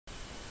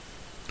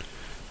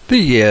The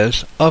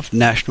Years of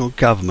National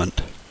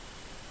Government.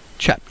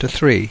 Chapter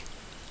 3.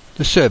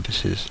 The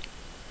Services.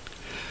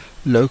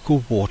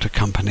 Local Water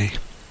Company.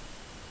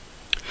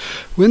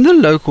 When the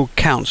local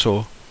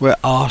council were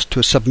asked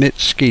to submit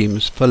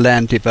schemes for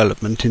land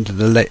development in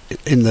the late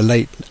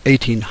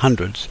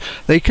 1800s,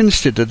 they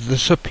considered the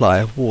supply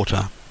of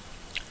water.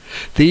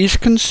 These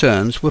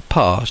concerns were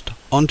passed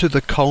on to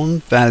the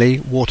Colne Valley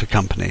Water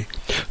Company,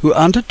 who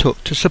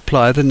undertook to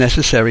supply the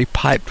necessary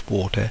piped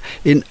water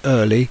in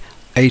early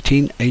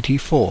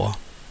 1884.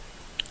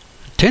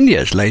 10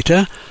 years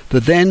later,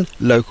 the then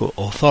local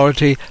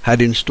authority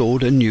had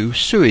installed a new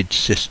sewage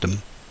system.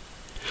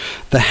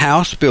 The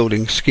house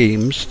building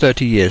schemes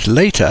 30 years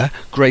later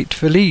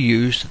gratefully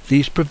used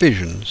these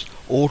provisions,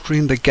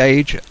 altering the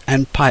gauge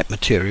and pipe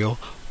material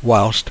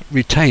whilst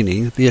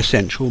retaining the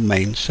essential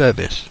main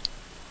service.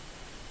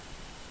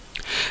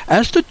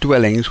 As the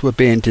dwellings were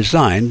being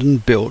designed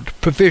and built,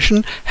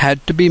 provision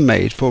had to be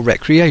made for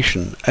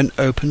recreation and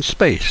open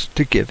space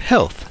to give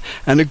health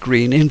and a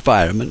green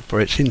environment for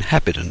its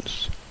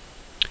inhabitants.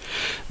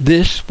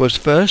 This was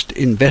first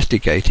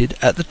investigated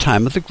at the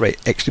time of the Great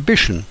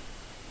Exhibition,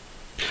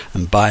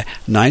 and by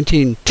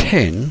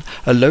 1910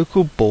 a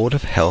local Board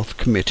of Health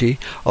committee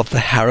of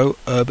the Harrow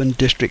Urban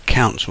District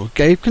Council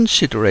gave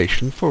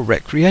consideration for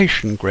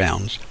recreation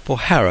grounds for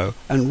Harrow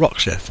and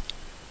Roxeth.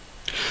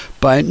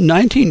 By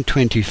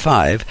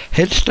 1925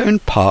 Headstone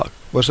Park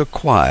was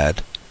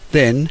acquired,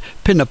 then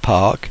Pinner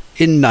Park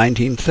in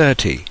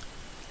 1930.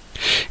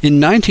 In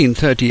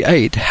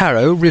 1938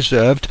 Harrow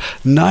reserved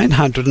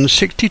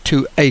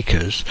 962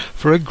 acres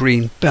for a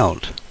green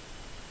belt.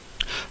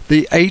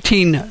 The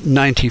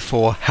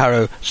 1894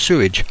 Harrow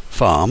sewage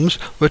farms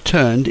were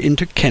turned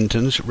into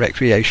Kenton's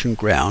recreation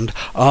ground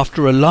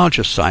after a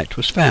larger site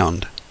was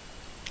found.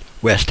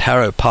 West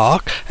Harrow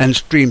Park and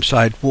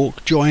Streamside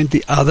Walk joined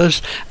the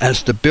others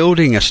as the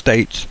building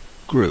estates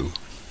grew.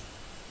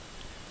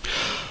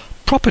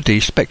 Property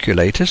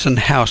speculators and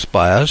house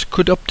buyers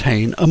could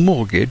obtain a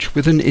mortgage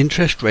with an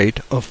interest rate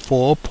of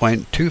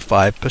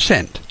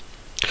 4.25%.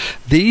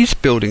 These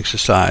building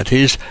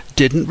societies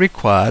didn't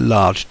require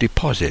large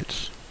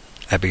deposits.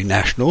 Abbey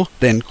National,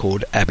 then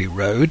called Abbey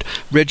Road,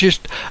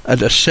 registered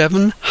at a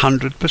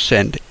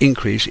 700%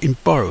 increase in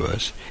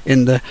borrowers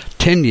in the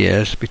 10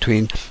 years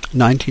between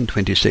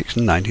 1926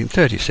 and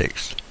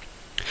 1936.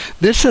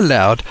 This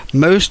allowed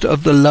most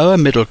of the lower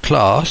middle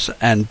class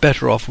and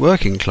better-off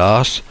working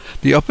class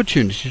the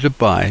opportunity to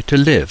buy to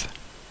live.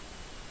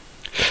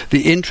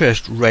 The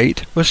interest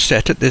rate was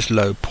set at this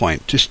low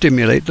point to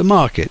stimulate the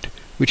market,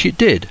 which it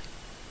did.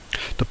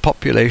 The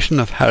population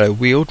of Harrow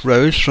Weald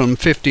rose from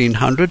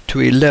 1,500 to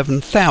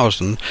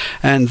 11,000,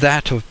 and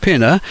that of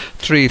Pinner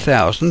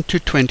 3,000 to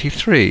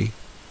 23.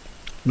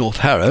 North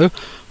Harrow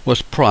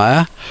was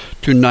prior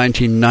to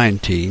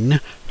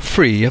 1919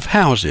 free of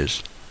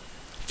houses,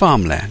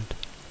 farmland.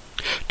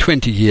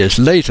 20 years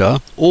later,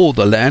 all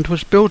the land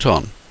was built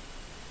on.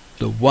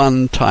 The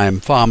one-time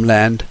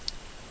farmland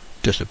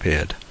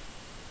disappeared.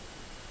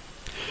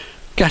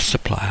 Gas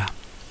supplier.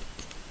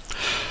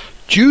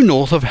 Due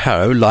north of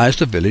Harrow lies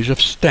the village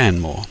of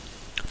Stanmore.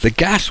 The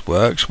gas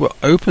works were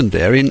opened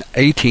there in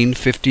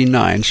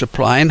 1859,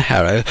 supplying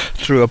Harrow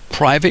through a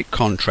private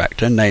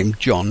contractor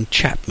named John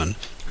Chapman,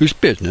 whose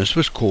business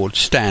was called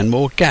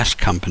Stanmore Gas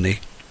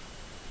Company.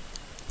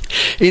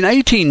 In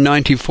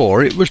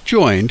 1894 it was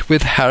joined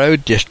with Harrow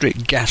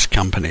District Gas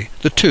Company,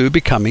 the two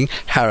becoming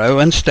Harrow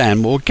and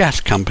Stanmore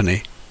Gas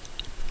Company.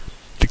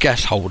 The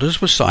gas holders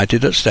were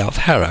sited at South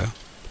Harrow.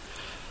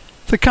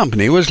 The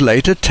company was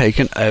later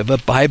taken over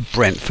by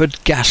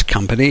Brentford Gas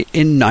Company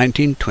in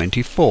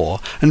 1924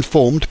 and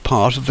formed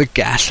part of the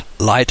Gas,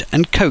 Light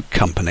and Coke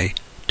Company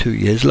 2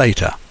 years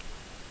later.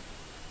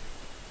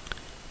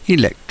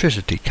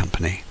 Electricity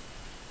Company.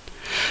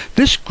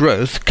 This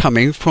growth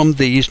coming from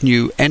these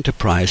new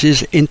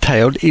enterprises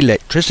entailed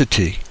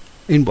electricity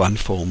in one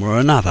form or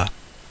another.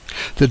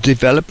 The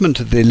development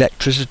of the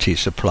electricity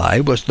supply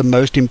was the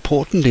most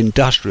important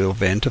industrial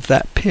event of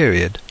that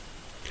period.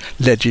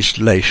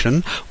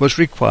 Legislation was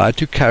required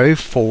to carry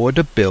forward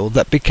a bill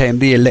that became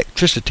the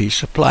Electricity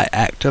Supply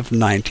Act of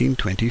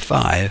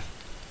 1925.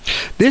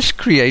 This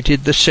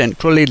created the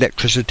Central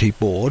Electricity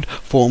Board,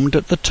 formed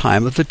at the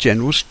time of the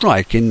general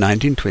strike in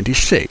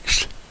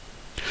 1926.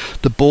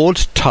 The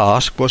board's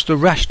task was to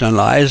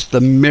rationalize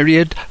the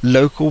myriad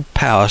local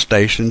power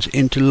stations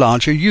into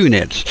larger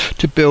units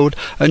to build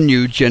a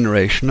new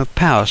generation of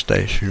power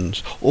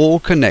stations, all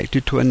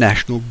connected to a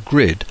national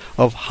grid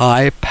of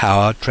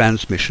high-power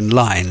transmission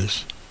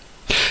lines.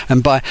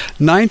 And by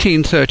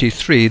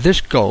 1933 this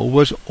goal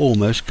was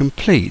almost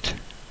complete.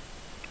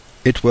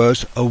 It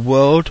was a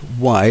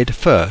worldwide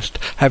first,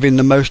 having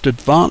the most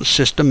advanced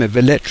system of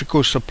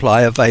electrical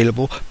supply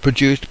available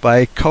produced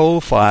by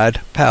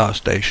coal-fired power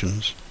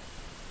stations.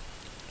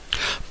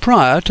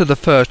 Prior to the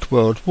First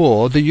World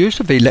War, the use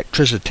of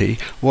electricity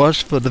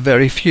was for the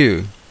very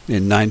few.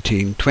 In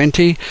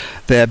 1920,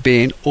 there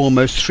being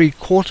almost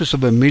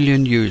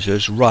 750,000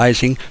 users,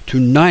 rising to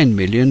 9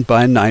 million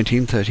by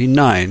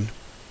 1939.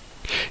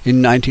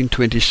 In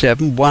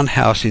 1927, 1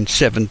 house in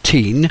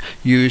 17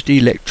 used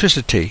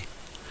electricity.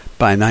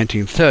 By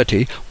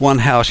 1930, 1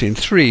 house in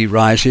 3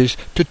 rises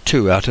to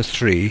 2 out of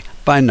 3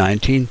 by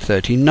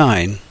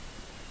 1939.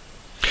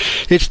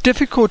 It's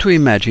difficult to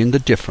imagine the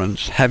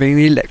difference having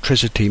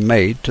electricity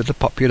made to the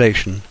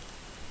population,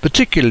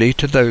 particularly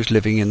to those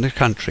living in the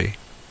country.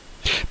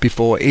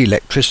 Before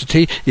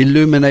electricity,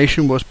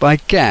 illumination was by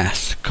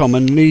gas,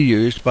 commonly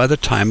used by the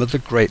time of the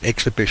Great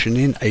Exhibition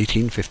in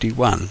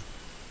 1851.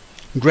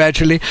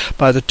 Gradually,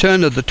 by the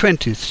turn of the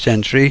 20th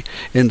century,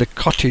 in the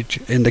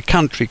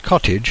country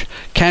cottage,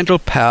 candle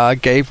power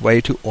gave way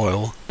to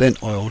oil, then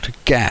oil to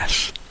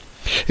gas.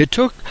 It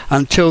took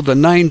until the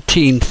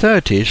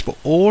 1930s for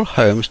all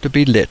homes to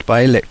be lit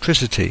by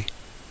electricity.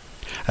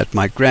 At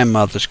my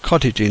grandmother's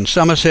cottage in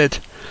Somerset,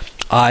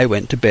 I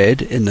went to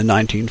bed in the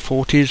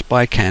 1940s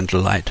by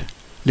candlelight,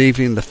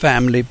 leaving the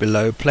family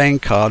below playing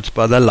cards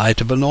by the light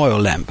of an oil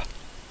lamp.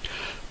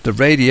 The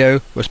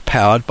radio was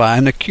powered by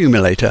an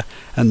accumulator,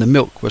 and the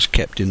milk was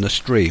kept in the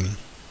stream.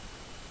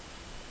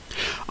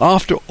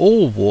 After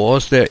all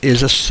wars, there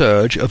is a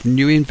surge of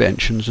new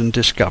inventions and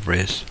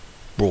discoveries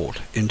brought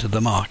into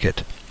the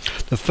market.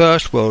 The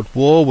First World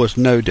War was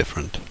no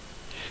different.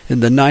 In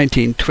the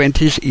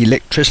 1920s,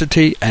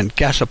 electricity and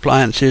gas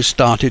appliances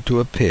started to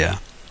appear.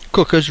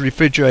 Cookers,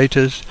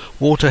 refrigerators,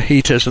 water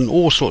heaters and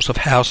all sorts of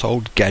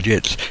household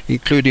gadgets,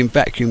 including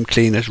vacuum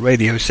cleaners,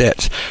 radio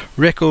sets,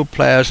 record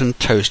players and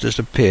toasters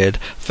appeared,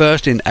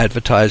 first in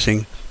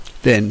advertising,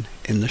 then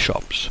in the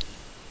shops.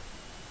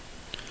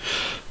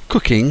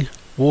 Cooking,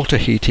 water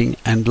heating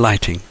and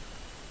lighting.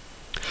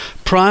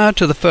 Prior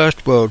to the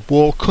First World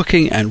War,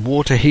 cooking and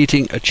water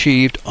heating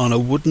achieved on a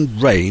wooden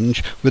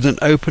range with an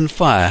open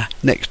fire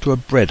next to a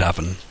bread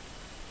oven.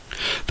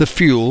 The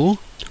fuel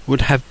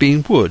would have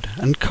been wood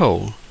and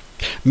coal.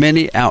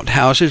 Many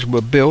outhouses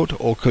were built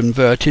or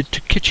converted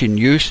to kitchen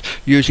use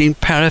using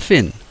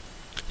paraffin.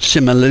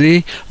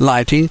 Similarly,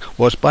 lighting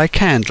was by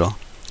candle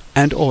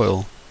and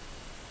oil.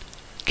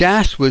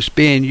 Gas was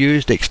being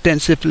used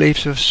extensively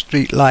for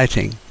street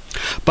lighting.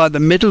 By the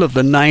middle of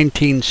the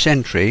 19th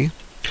century,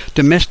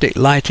 domestic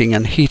lighting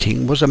and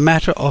heating was a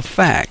matter of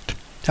fact.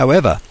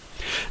 However,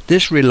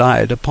 this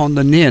relied upon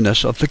the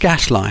nearness of the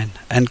gas line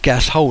and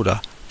gas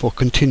holder for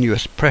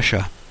continuous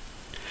pressure.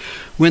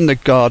 When the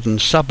garden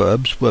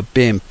suburbs were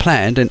being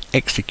planned and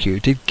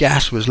executed,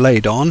 gas was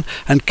laid on,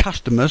 and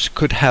customers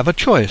could have a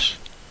choice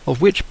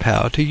of which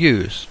power to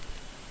use: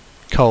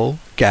 coal,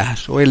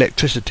 gas or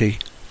electricity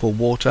for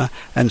water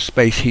and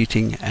space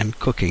heating and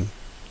cooking.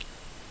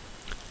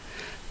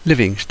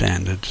 Living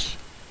standards.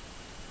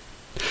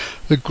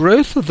 The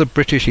growth of the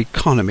British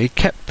economy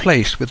kept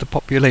pace with the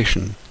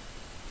population.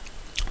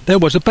 There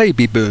was a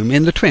baby boom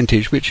in the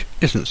 20s, which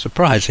isn't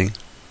surprising.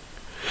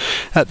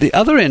 At the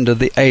other end of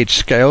the age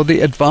scale,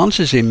 the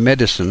advances in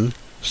medicine,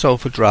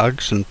 sulfur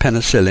drugs and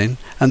penicillin,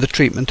 and the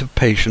treatment of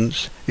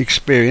patients,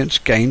 experience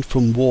gained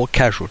from war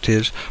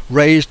casualties,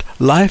 raised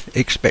life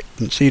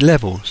expectancy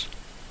levels.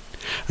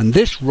 And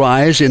this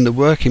rise in the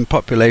working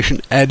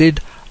population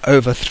added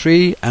over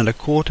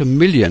 3.25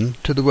 million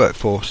to the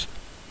workforce.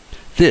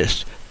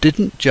 This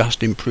didn't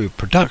just improve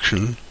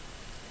production,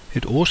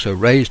 it also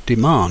raised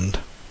demand.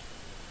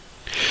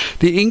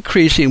 The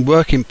increase in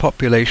working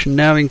population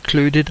now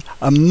included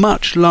a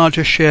much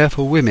larger share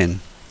for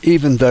women.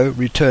 Even though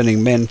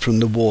returning men from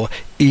the war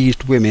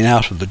eased women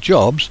out of the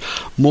jobs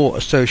more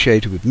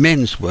associated with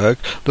men's work,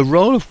 the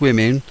role of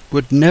women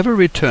would never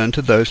return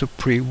to those of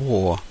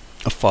pre-war.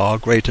 A far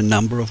greater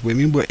number of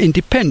women were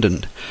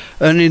independent,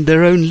 earning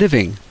their own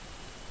living.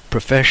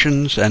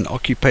 Professions and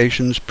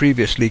occupations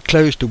previously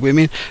closed to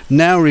women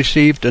now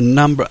received a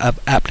number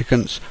of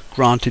applicants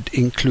granted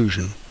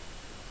inclusion.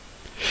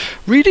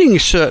 Reading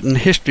certain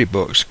history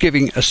books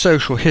giving a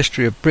social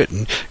history of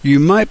Britain,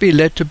 you might be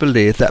led to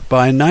believe that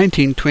by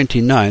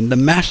 1929 the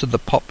mass of the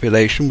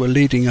population were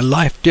leading a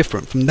life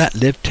different from that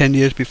lived 10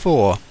 years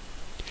before.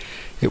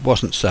 It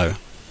wasn't so.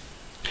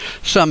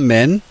 Some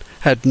men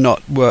had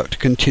not worked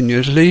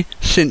continuously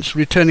since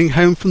returning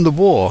home from the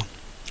war.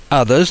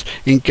 Others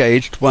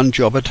engaged one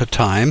job at a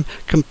time,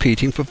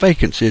 competing for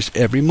vacancies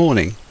every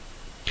morning.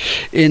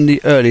 In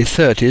the early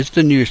 30s,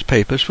 the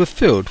newspapers were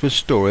filled with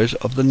stories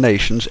of the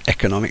nation's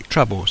economic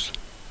troubles.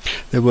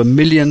 There were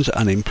millions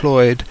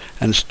unemployed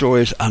and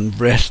stories of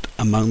unrest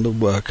among the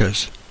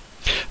workers.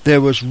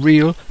 There was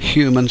real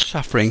human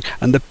suffering,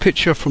 and the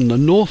picture from the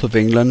north of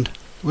England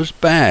was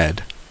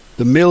bad.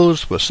 The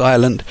mills were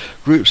silent,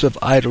 groups of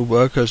idle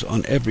workers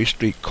on every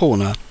street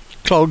corner.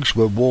 Clogs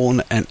were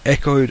worn and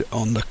echoed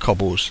on the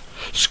cobbles.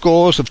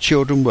 Scores of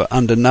children were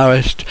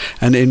undernourished,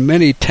 and in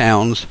many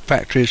towns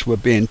factories were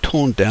being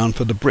torn down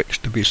for the bricks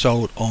to be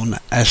sold on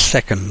as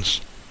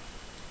seconds.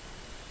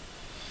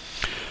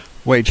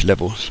 Wage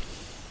levels.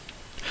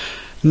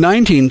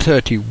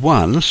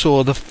 1931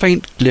 saw the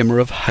faint glimmer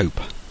of hope.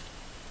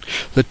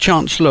 The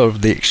Chancellor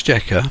of the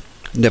Exchequer,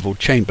 Neville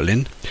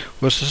Chamberlain,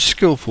 was a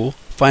skilful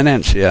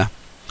financier.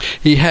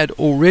 He had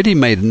already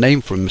made a name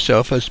for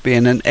himself as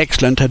being an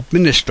excellent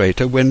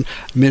administrator when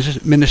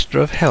Minister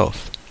of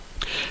Health.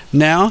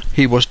 Now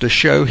he was to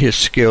show his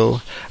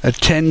skill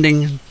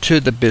attending to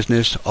the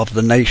business of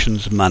the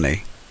nation's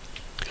money.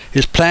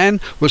 His plan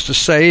was to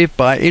save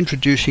by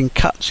introducing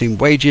cuts in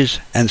wages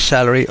and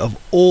salary of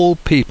all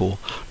people,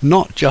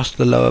 not just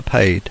the lower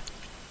paid.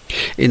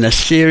 In a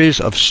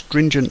series of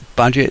stringent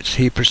budgets,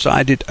 he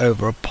presided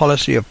over a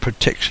policy of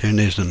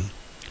protectionism.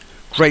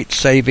 Great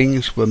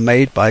savings were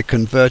made by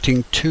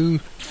converting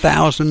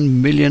 £2,000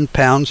 million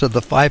of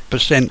the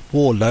 5%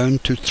 war loan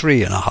to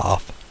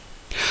 3.5%.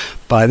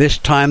 By this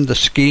time the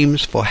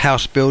schemes for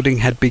house building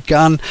had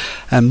begun,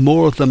 and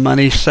more of the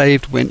money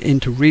saved went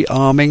into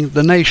rearming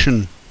the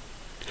nation.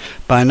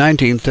 By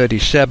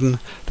 1937,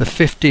 the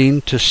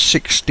 15 to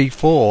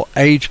 64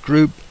 age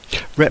group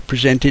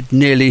represented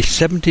nearly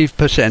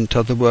 70%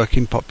 of the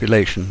working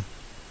population.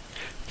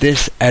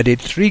 This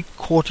added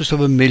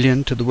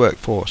 750,000 to the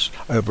workforce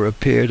over a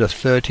period of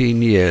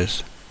 13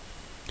 years.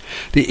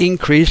 The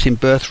increase in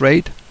birth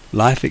rate,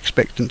 life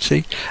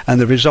expectancy, and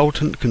the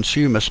resultant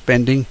consumer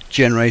spending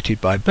generated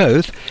by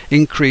both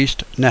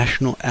increased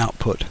national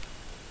output.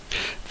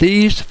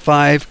 These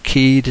 5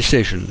 key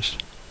decisions: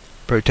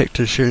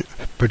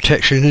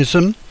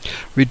 protectionism,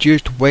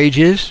 reduced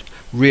wages,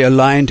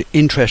 realigned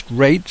interest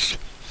rates,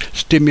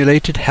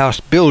 stimulated house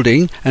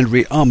building and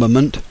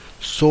rearmament,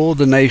 saw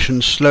the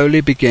nation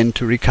slowly begin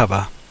to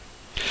recover.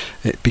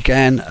 It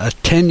began a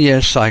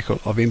 10-year cycle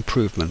of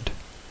improvement,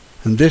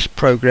 and this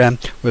program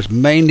was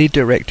mainly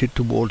directed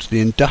towards the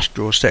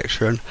industrial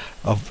section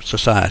of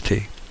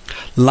society.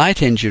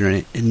 Light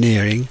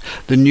engineering,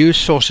 the new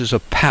sources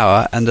of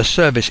power, and the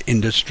service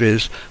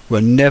industries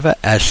were never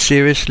as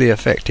seriously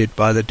affected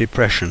by the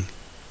Depression.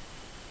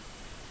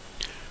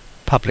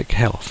 Public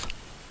health.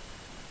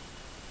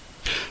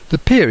 The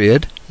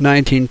period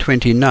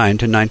 1929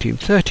 to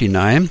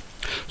 1939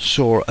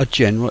 saw a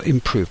general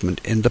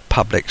improvement in the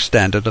public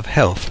standard of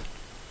health.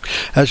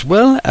 As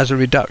well as a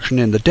reduction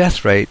in the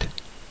death rate,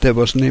 there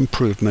was an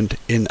improvement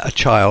in a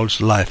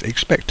child's life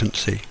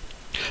expectancy,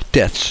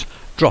 deaths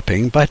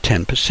dropping by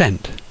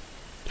 10%.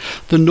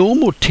 The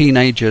normal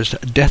teenagers'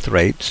 death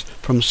rates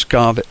from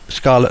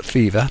scarlet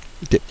fever,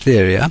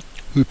 diphtheria,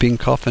 whooping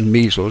cough and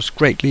measles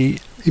greatly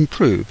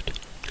improved,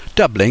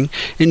 doubling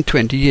in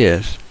 20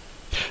 years.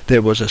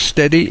 There was a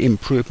steady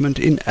improvement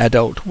in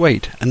adult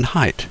weight and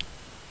height.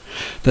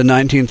 The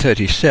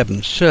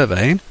 1937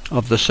 survey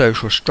of the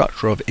social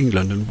structure of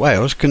England and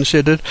Wales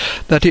considered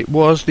that it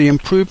was the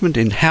improvement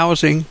in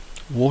housing,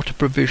 water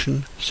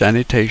provision,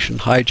 sanitation,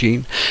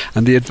 hygiene,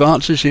 and the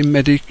advances in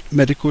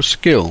medical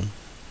skill.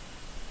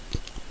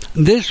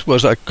 This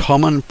was a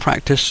common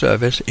practice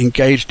service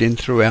engaged in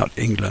throughout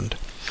England,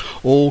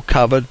 all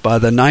covered by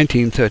the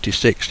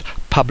 1936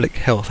 Public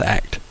Health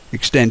Act,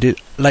 extended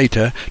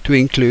later to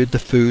include the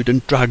Food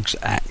and Drugs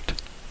Act.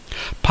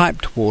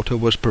 Piped water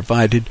was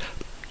provided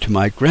to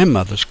my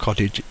grandmother's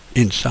cottage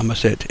in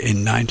Somerset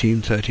in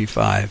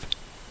 1935.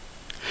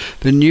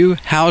 The new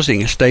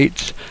housing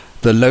estates,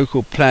 the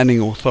local planning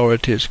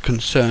authorities'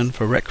 concern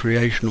for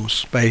recreational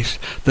space,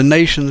 the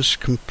nation's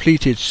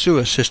completed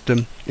sewer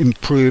system,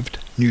 improved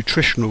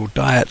nutritional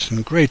diets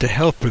and greater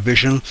health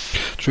provision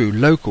through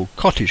local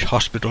cottage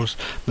hospitals,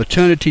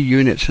 maternity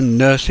units and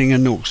nursing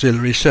and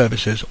auxiliary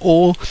services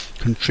all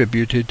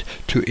contributed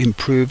to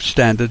improved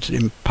standards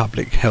in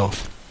public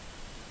health.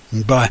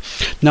 By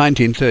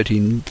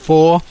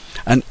 1934,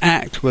 an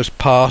act was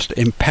passed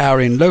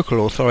empowering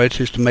local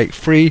authorities to make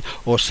free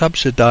or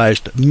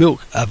subsidized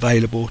milk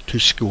available to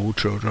school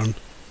children.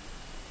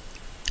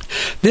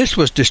 This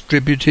was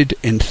distributed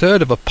in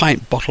third of a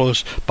pint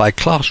bottles by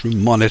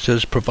classroom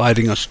monitors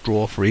providing a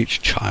straw for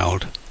each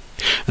child.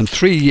 And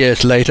 3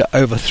 years later,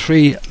 over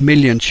 3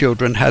 million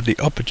children had the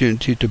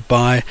opportunity to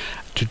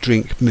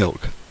drink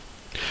milk.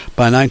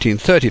 By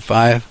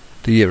 1935,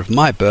 the year of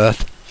my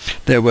birth,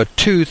 there were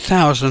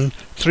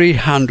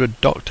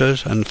 2,300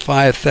 doctors and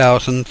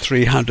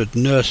 5,300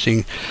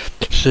 nursing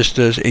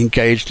sisters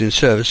engaged in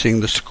servicing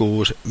the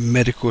school's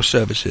medical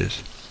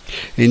services.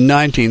 In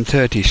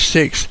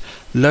 1936,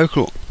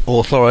 local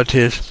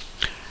authorities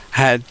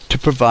had to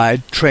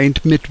provide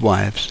trained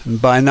midwives,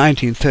 and by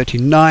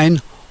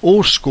 1939,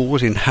 all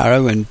schools in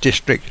Harrow and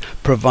district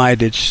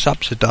provided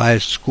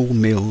subsidised school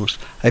meals,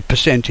 a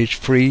percentage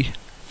free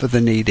for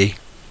the needy.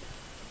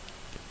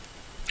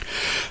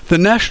 The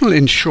National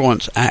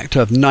Insurance Act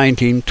of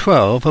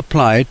 1912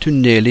 applied to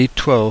nearly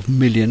 12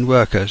 million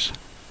workers.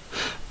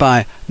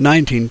 By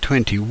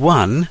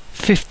 1921,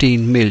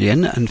 15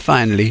 million and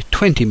finally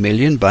 20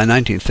 million by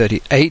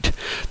 1938,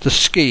 the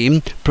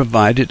scheme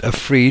provided a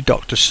free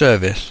doctor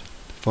service.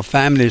 For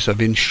families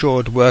of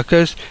insured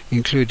workers,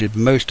 included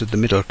most of the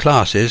middle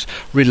classes,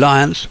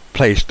 reliance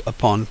placed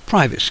upon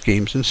private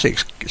schemes and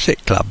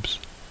sick clubs.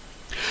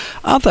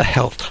 Other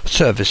health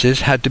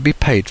services had to be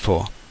paid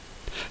for.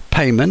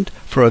 Payment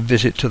for a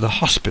visit to the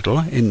hospital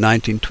in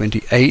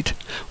 1928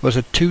 was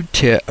a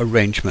 2-tier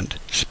arrangement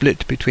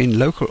split between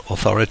local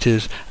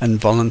authorities and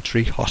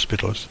voluntary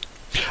hospitals.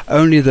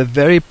 Only the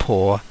very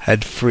poor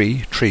had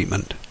free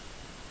treatment.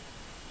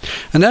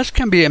 And as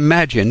can be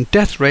imagined,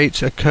 death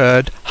rates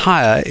occurred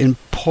higher in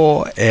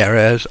poor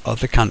areas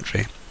of the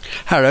country.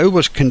 Harrow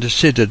was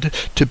considered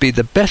to be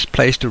the best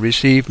place to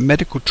receive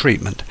medical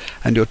treatment,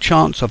 and your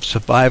chance of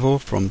survival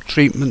from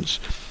treatments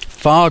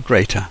far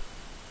greater.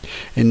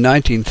 In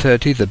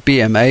 1930, the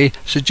BMA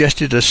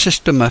suggested a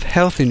system of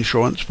health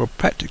insurance for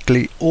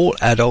practically all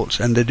adults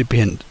and their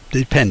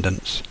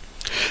dependents.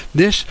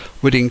 This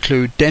would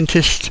include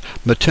dentists,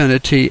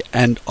 maternity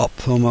and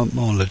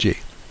ophthalmology.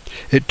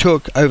 It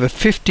took over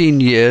 15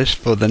 years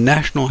for the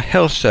National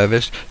Health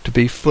Service to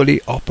be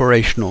fully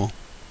operational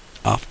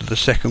after the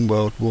Second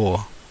World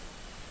War.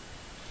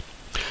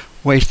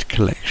 Waste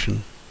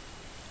collection.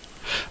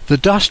 The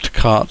dust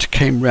cart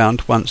came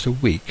round once a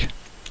week,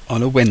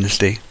 on a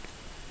Wednesday.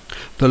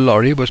 The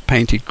lorry was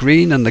painted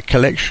green and the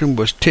collection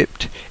was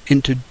tipped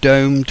into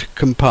domed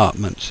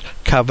compartments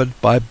covered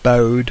by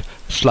bowed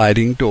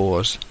sliding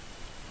doors.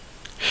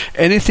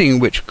 Anything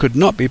which could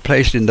not be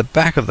placed in the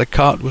back of the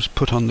cart was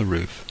put on the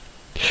roof.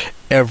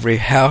 Every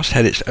house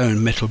had its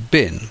own metal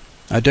bin.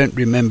 I don't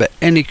remember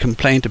any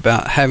complaint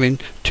about having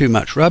too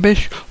much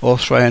rubbish or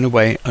throwing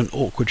away an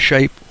awkward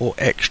shape or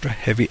extra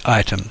heavy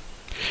item.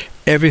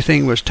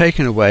 Everything was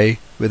taken away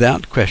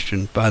without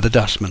question by the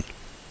dustmen.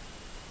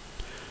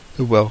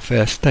 The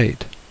welfare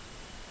state.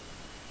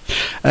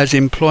 As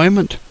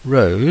unemployment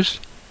rose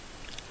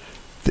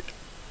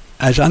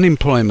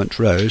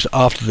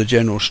after the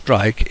general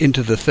strike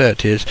into the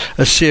 30s,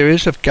 a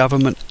series of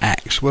government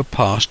acts were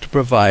passed to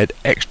provide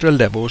extra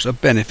levels of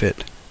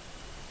benefit.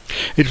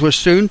 It was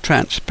soon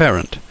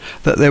transparent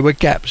that there were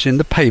gaps in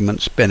the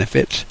payments,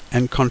 benefits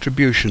and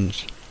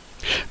contributions.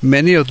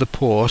 Many of the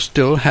poor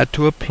still had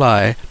to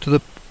apply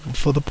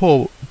for the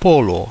poor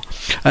law,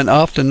 and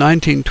after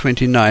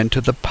 1929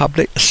 to the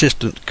public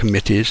assistance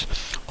committees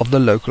of the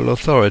local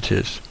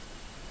authorities.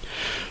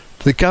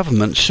 The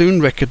government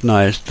soon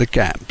recognized the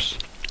gaps,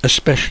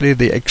 especially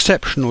the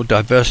exceptional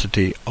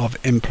diversity of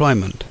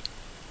employment.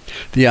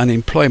 The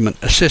Unemployment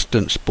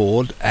Assistance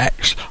Board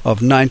Acts of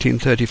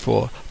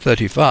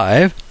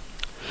 1934-35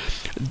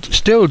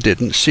 still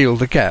didn't seal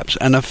the gaps,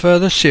 and a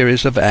further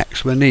series of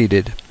acts were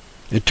needed.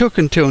 It took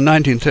until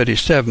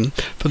 1937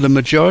 for the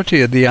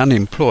majority of the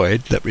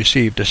unemployed that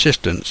received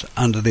assistance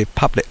under the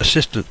Public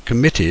Assistance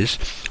Committees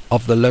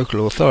of the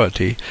local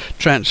authority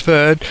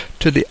transferred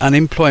to the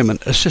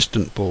Unemployment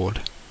Assistance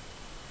Board.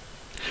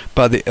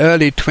 By the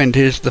early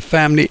 20s, the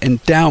Family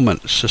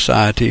Endowment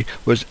Society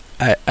was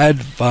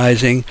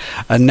advising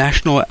a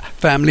national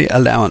family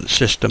allowance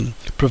system,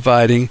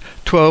 providing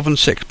 12 and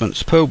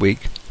sixpence per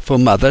week for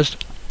mothers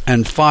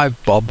and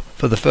 5 bob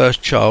for the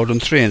first child and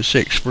 3 and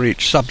 6 for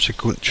each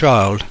subsequent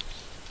child.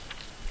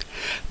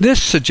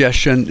 This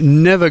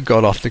suggestion never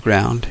got off the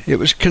ground. It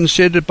was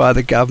considered by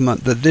the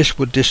government that this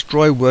would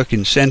destroy work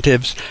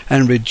incentives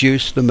and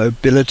reduce the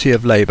mobility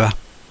of labour.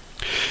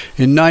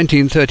 In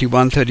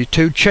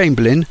 1931-32,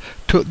 Chamberlain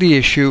took the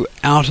issue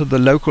out of the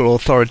local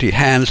authority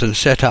hands and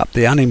set up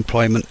the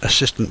Unemployment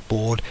Assistance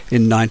Board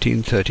in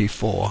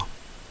 1934.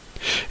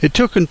 It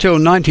took until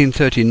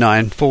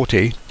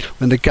 1939-40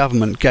 when the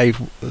government gave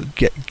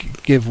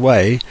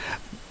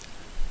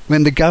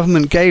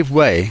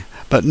way,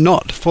 but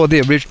not for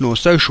the original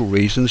social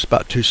reasons,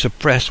 but to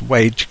suppress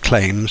wage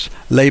claims,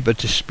 labour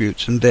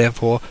disputes, and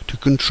therefore to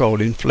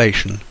control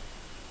inflation.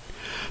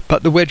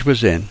 But the wedge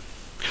was in.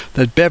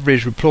 The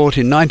Beveridge Report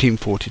in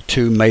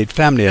 1942 made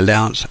family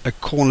allowance a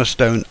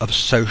cornerstone of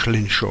social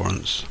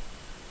insurance.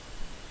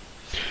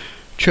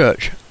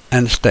 Church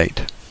and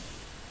State.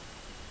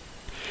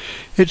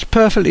 It's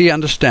perfectly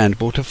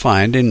understandable to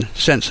find in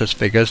census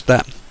figures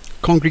that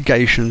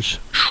congregations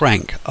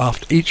shrank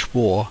after each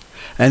war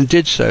and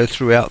did so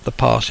throughout the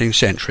passing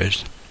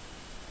centuries.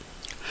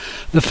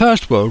 The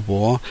First World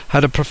War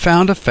had a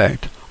profound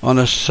effect on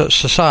a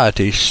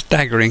society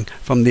staggering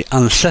from the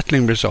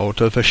unsettling result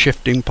of a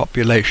shifting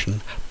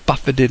population,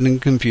 buffeted and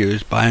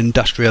confused by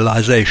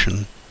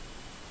industrialization.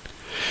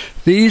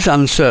 These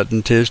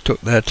uncertainties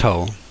took their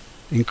toll.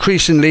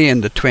 Increasingly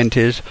in the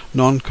 20s,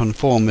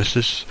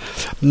 nonconformists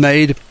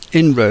made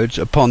inroads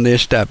upon the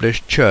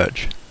established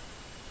church.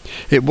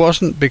 It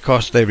wasn't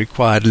because they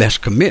required less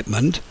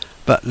commitment,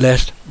 but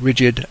less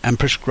rigid and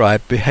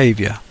prescribed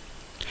behaviour.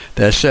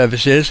 Their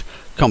services,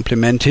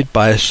 complemented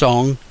by a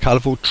song,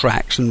 colourful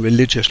tracts and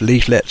religious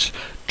leaflets,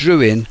 drew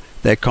in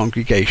their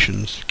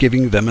congregations,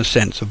 giving them a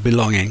sense of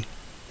belonging.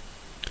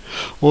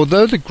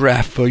 Although the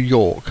graph for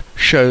York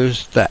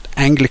shows that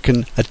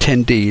Anglican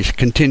attendees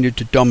continued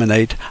to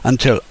dominate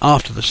until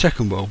after the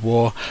Second World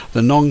War,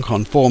 the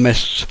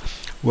nonconformists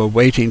were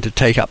waiting to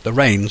take up the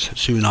reins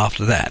soon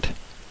after that.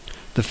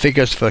 The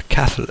figures for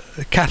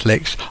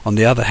Catholics, on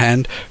the other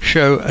hand,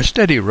 show a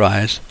steady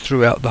rise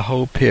throughout the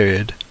whole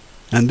period,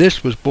 and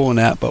this was borne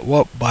out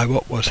by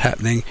what was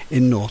happening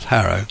in North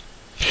Harrow.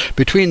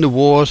 Between the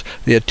wars,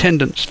 the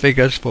attendance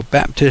figures for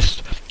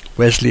Baptists,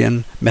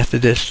 Wesleyan,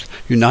 Methodists,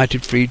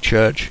 United Free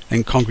Church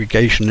and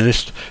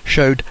Congregationalists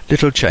showed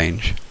little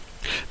change.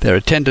 Their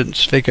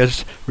attendance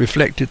figures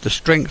reflected the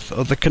strength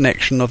of the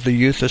connection of the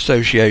youth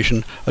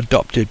association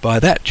adopted by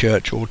that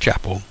church or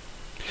chapel.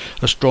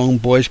 A strong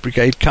boys'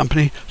 brigade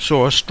company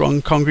saw a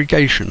strong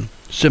congregation.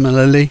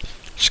 Similarly,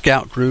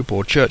 scout group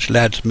or church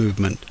lads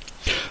movement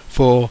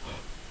For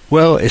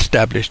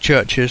well-established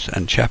churches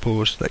and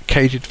chapels that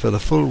catered for the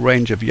full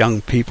range of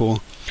young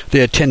people,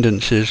 the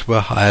attendances were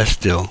higher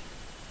still.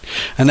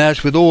 And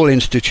as with all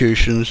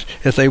institutions,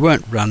 if they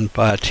weren't run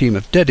by a team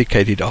of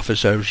dedicated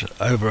officers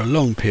over a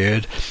long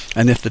period,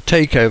 and if the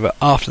takeover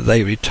after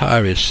they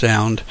retire is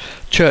sound,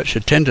 church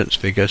attendance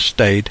figures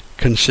stayed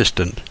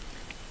consistent.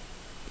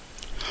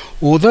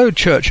 Although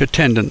church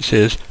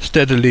attendances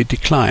steadily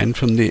declined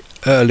from the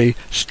early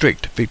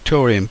strict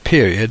Victorian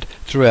period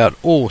throughout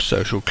all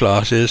social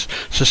classes,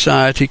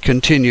 society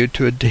continued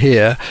to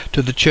adhere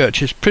to the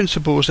church's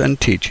principles and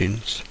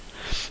teachings.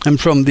 And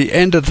from the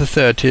end of the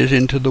 30s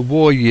into the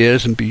war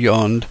years and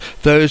beyond,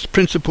 those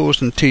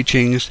principles and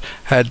teachings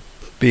had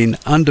been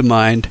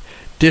undermined,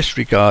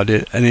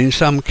 disregarded, and in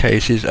some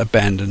cases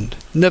abandoned.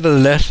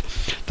 Nevertheless,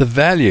 the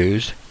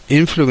values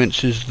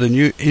influencing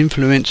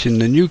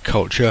the new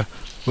culture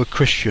were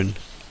Christian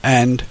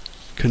and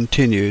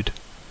continued